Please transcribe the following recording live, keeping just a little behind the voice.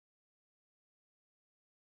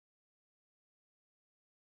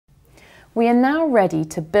We are now ready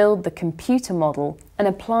to build the computer model and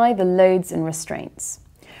apply the loads and restraints.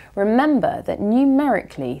 Remember that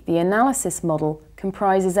numerically the analysis model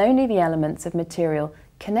comprises only the elements of material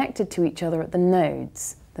connected to each other at the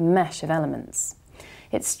nodes, the mesh of elements.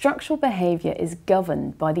 Its structural behaviour is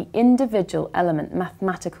governed by the individual element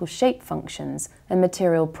mathematical shape functions and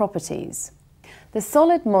material properties. The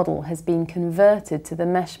solid model has been converted to the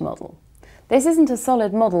mesh model. This isn't a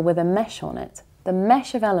solid model with a mesh on it. The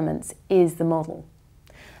mesh of elements is the model.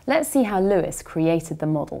 Let's see how Lewis created the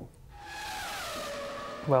model.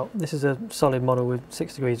 Well, this is a solid model with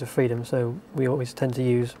 6 degrees of freedom, so we always tend to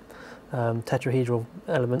use tetrahedral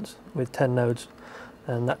elements with 10 nodes,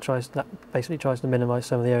 and that basically tries to minimise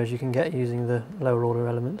some of the errors you can get using the lower order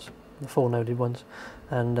elements, the 4-noded ones.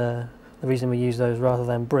 And the reason we use those rather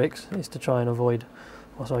than bricks is to try and avoid,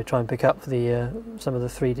 try and pick up some of the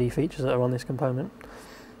 3D features that are on this component.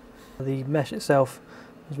 The mesh itself,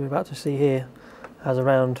 as we're about to see here, has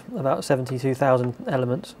about 72,000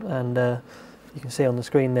 elements, and you can see on the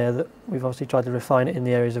screen there that we've obviously tried to refine it in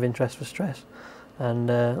the areas of interest for stress, and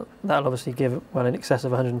that'll obviously give well in excess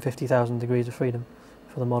of 150,000 degrees of freedom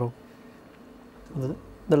for the model.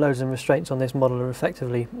 The loads and restraints on this model are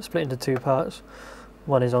effectively split into two parts.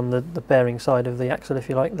 One is on the bearing side of the axle, if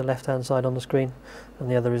you like, the left hand side on the screen, and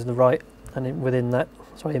the other is the right, and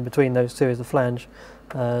in between those two is the flange.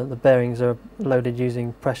 The bearings are loaded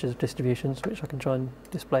using pressure distributions, which I can try and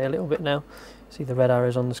display a little bit now. See the red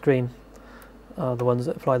arrows on the screen are the ones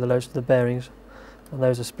that apply the loads to the bearings, and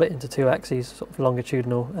those are split into two axes, sort of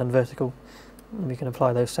longitudinal and vertical, and we can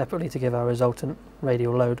apply those separately to give our resultant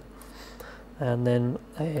radial load. And then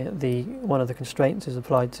one of the constraints is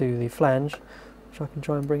applied to the flange, which I can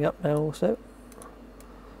try and bring up now also.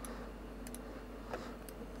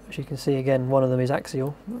 As you can see, again, one of them is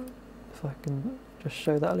axial. If I can just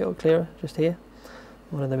show that a little clearer, just here.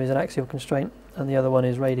 One of them is an axial constraint and the other one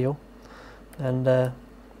is radial. And as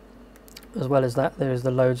well as that, there is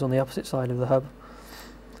the loads on the opposite side of the hub,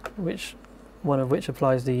 one of which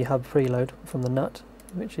applies the hub preload from the nut,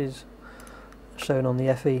 which is shown on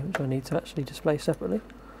the FE, which I need to actually display separately.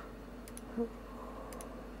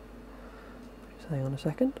 Just hang on a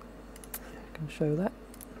second, I can show that.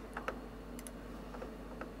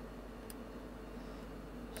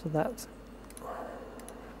 So that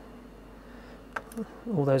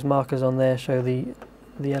all those markers on there show the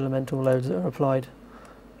elemental loads that are applied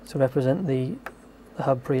to represent the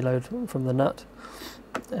hub preload from the nut.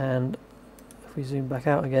 And if we zoom back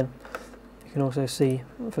out again, you can also see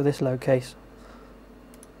for this load case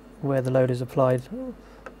where the load is applied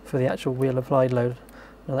for the actual wheel applied load.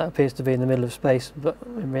 Now that appears to be in the middle of space, but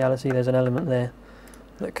in reality there's an element there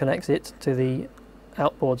that connects it to the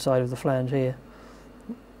outboard side of the flange here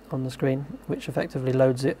on the screen, which effectively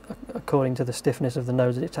loads it according to the stiffness of the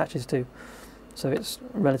nodes it attaches to. So it's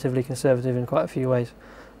relatively conservative in quite a few ways.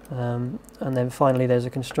 And then finally there's a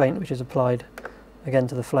constraint which is applied again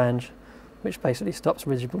to the flange, which basically stops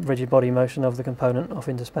rigid body motion of the component off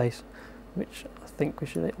into space, which I think we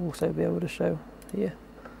should also be able to show here.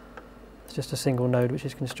 It's just a single node which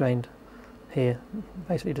is constrained here,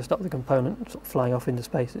 basically to stop the component sort of flying off into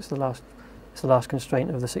space. It's the last constraint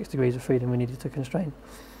of the 6 degrees of freedom we needed to constrain.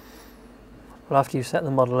 Well, after you've set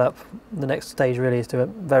the model up, the next stage really is to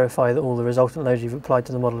verify that all the resultant loads you've applied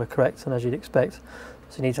to the model are correct, and as you'd expect.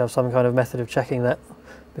 So you need to have some kind of method of checking that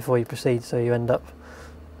before you proceed, so you end up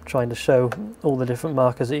trying to show all the different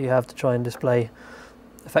markers that you have to try and display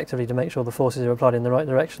effectively to make sure the forces are applied in the right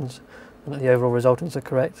directions and that the overall resultants are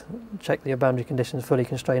correct. Check that your boundary conditions fully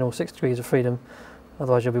constrain all 6 degrees of freedom,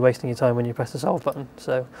 otherwise you'll be wasting your time when you press the solve button.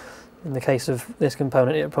 So in the case of this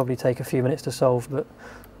component, it'll probably take a few minutes to solve, but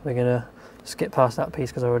we're going to skip past that piece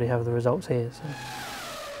because I already have the results here. So.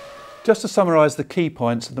 Just to summarise the key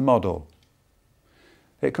points of the model.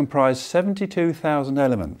 It comprised 72,000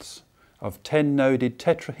 elements of 10-noded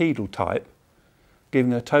tetrahedral type,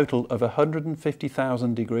 giving a total of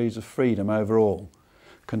 150,000 degrees of freedom overall,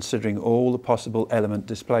 considering all the possible element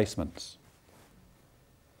displacements.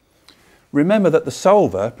 Remember that the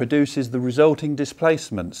solver produces the resulting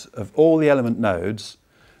displacements of all the element nodes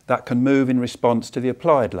that can move in response to the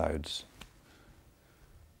applied loads.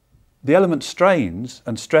 The element strains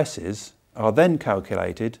and stresses are then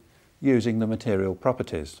calculated using the material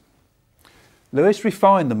properties. Lewis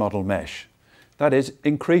refined the model mesh, that is,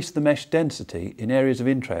 increased the mesh density in areas of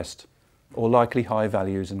interest or likely high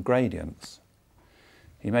values and gradients.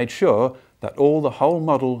 He made sure that all the whole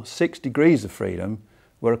model 6 degrees of freedom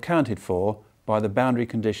were accounted for by the boundary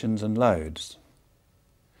conditions and loads.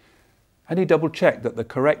 And he double-checked that the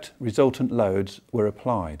correct resultant loads were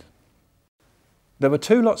applied. There were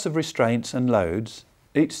 2 lots of restraints and loads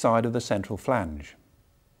each side of the central flange.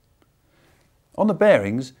 On the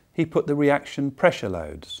bearings, he put the reaction pressure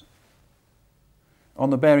loads. On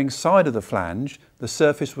the bearing side of the flange, the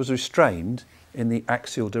surface was restrained in the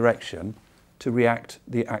axial direction to react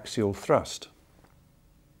the axial thrust.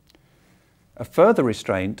 A further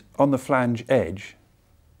restraint on the flange edge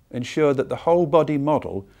ensured that the whole body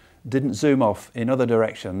model didn't zoom off in other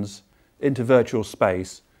directions into virtual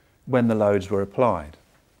space when the loads were applied.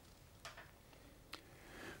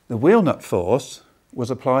 The wheel nut force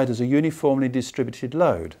was applied as a uniformly distributed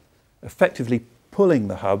load, effectively pulling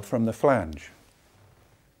the hub from the flange.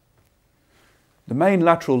 The main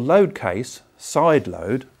lateral load case, side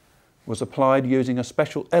load, was applied using a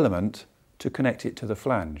special element to connect it to the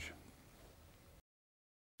flange.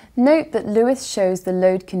 Note that Lewis shows the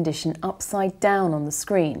load condition upside down on the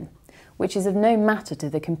screen, which is of no matter to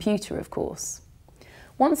the computer, of course.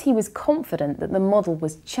 Once he was confident that the model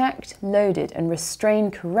was checked, loaded and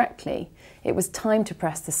restrained correctly, it was time to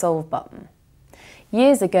press the solve button.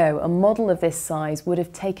 Years ago, a model of this size would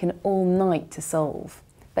have taken all night to solve,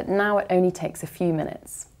 but now it only takes a few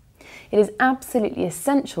minutes. It is absolutely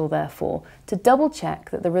essential, therefore, to double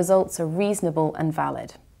check that the results are reasonable and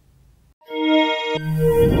valid.